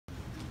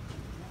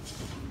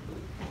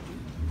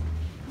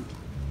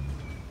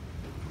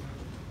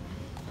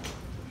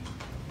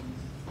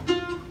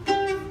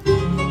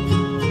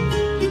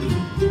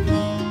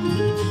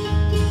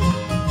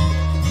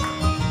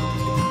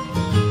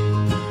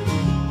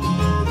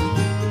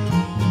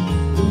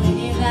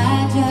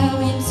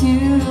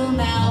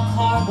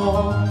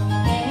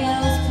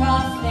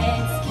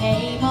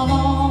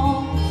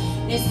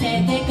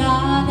And the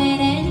God that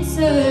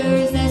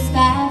answers us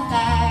by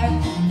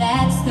fire,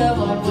 that's the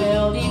one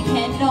we'll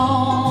depend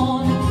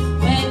on.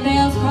 When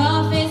Baal's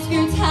prophets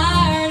grew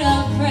tired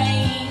of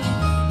praying,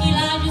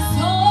 Elijah's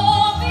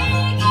soul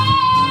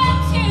began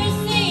to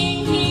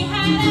sing. He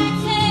had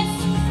access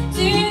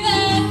to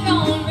the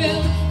throne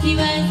room. He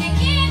was the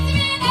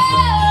kinsman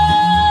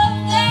of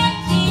the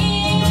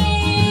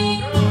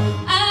king.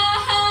 I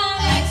have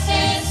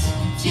access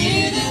to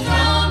the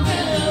throne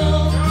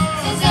room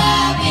since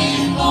I've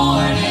been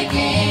born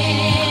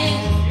again.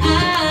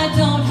 I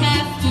don't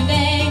have to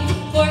beg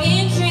for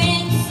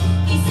entrance.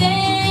 He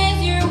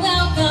says you're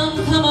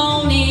welcome, come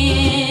on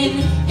in.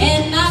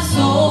 And my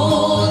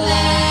soul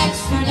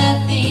lacks for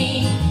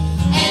nothing,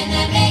 and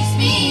that makes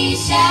me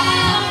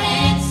shout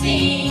and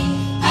sing.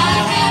 I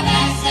have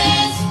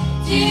access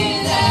to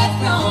the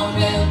throne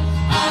room.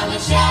 I'm a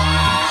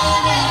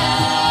child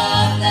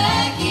of the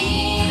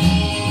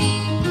King.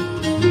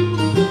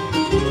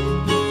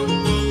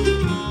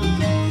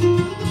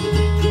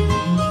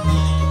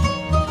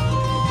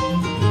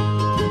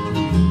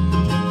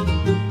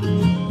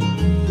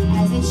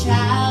 As a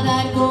child,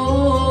 I'd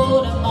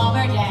go to mom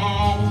or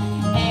dad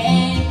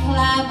and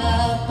climb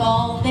up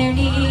on their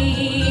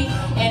knee,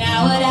 and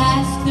I would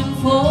ask them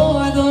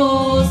for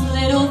those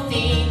little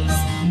things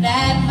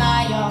that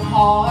my young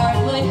heart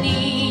would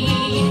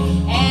need.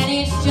 And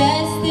it's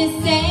just the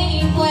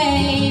same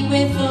way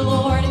with the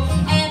Lord,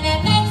 and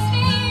that makes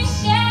me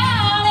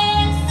shout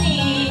and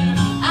sing.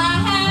 I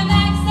have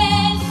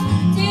access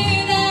to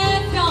the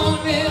throne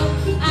room.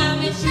 I'm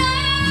a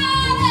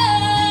child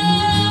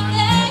of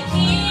the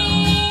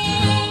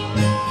King.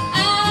 I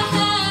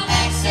have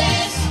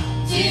access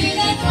to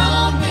the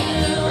throne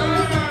room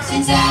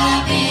since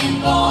I've been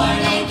born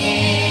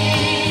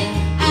again.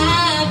 I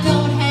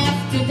don't have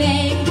to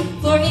beg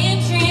for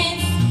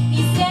entrance.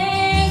 He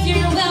says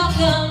you're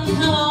welcome,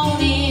 come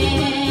on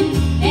in.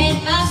 And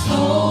my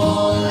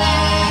soul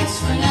lacks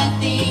for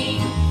nothing,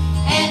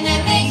 and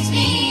that makes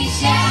me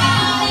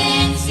shout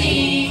and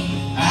sing.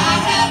 I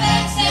have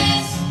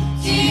access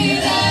to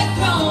the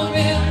throne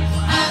room.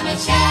 I'm a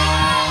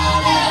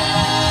child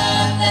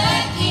of the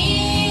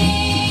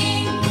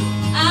King.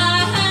 I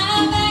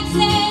have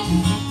access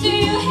to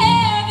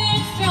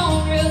heaven's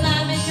throne room.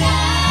 I'm a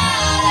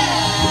child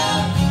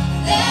of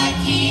the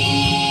King.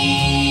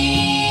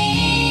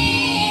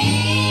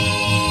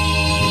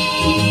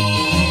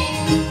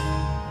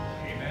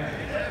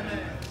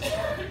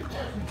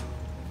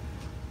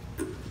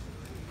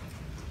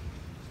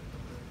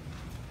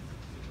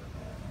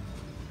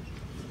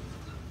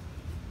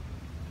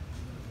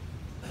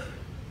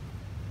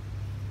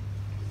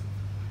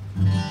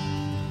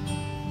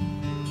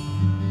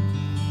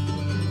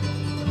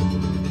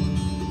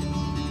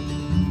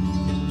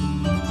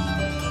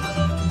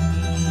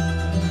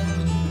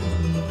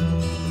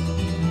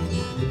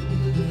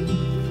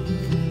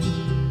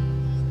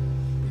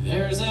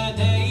 There's a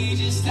day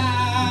just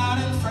out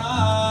in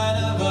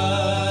front of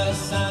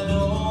us, I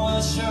know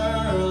will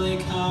surely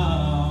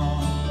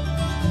come.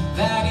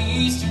 That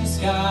eastern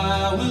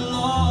sky will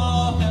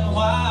open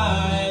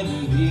wide,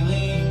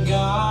 revealing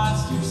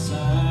God's true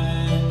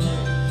Son.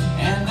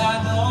 And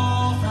I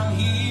know from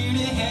here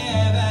to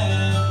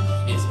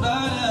heaven, it's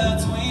but a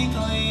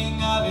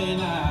twinkling of an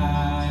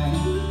eye.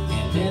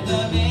 And in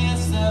the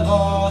midst of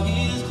all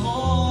His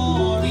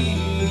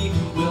glory,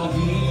 we'll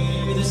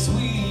hear the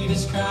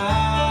sweetest cry.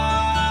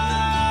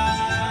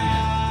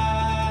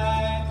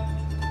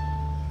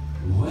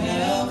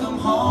 Welcome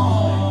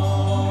home.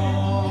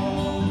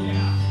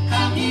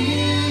 I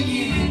knew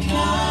you'd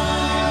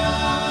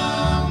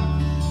come.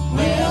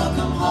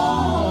 Welcome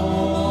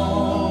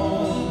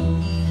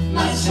home,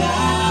 my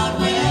child.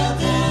 Well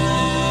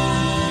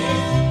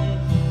done.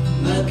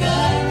 Look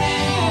around.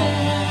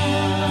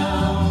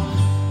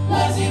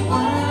 Was it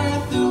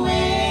worth the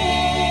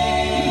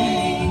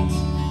wait?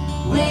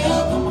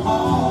 Welcome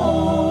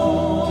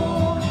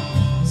home.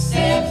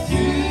 Step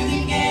through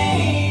the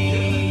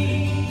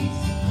gates.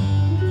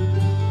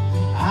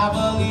 I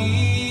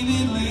believe,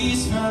 at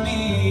least for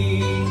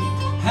me,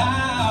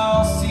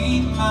 I'll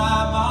see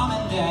my mom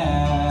and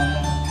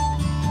dad,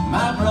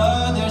 my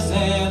brothers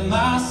and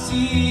my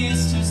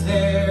sisters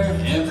there.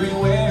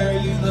 Everywhere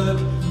you look,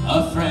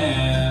 a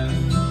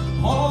friend.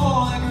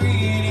 All the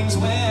greetings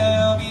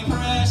will be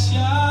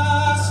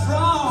precious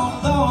from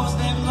those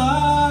they've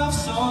loved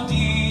so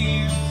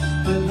dear.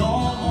 But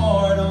no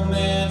mortal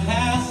man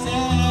has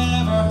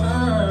ever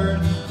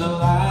heard the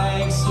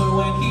likes of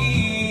when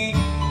he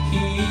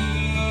hears.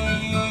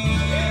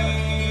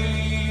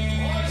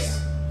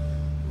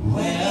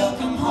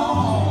 Welcome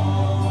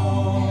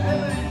home.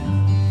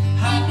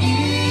 I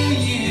knew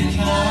you'd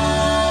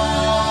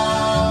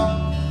come.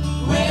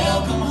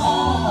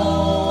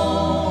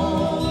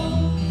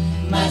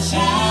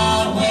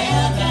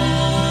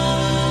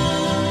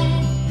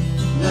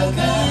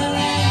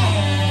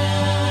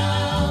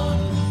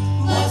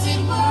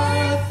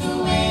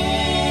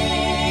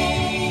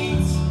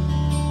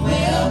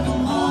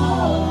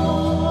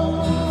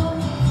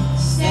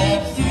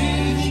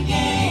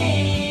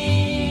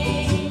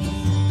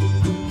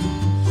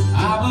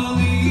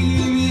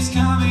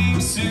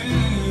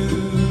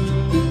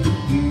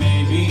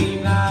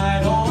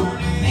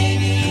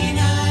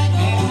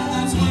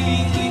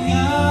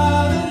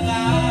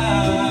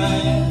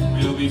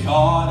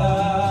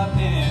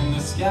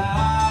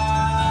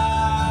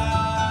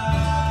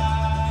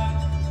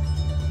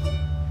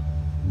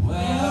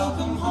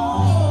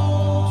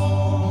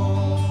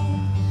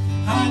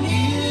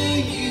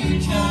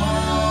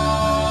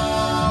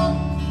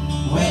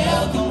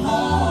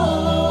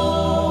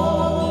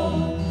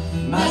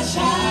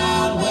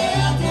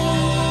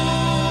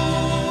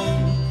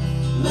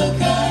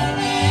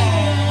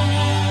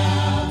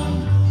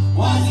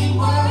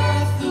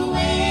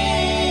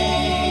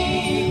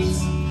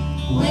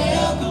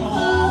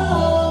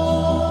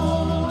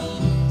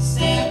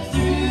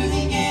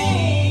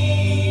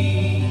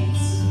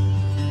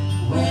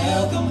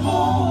 welcome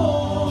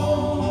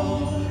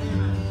home.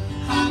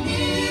 I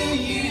knew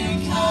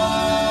you'd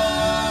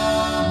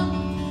come.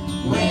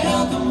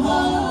 Welcome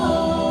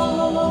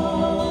home,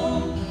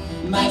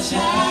 my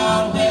child.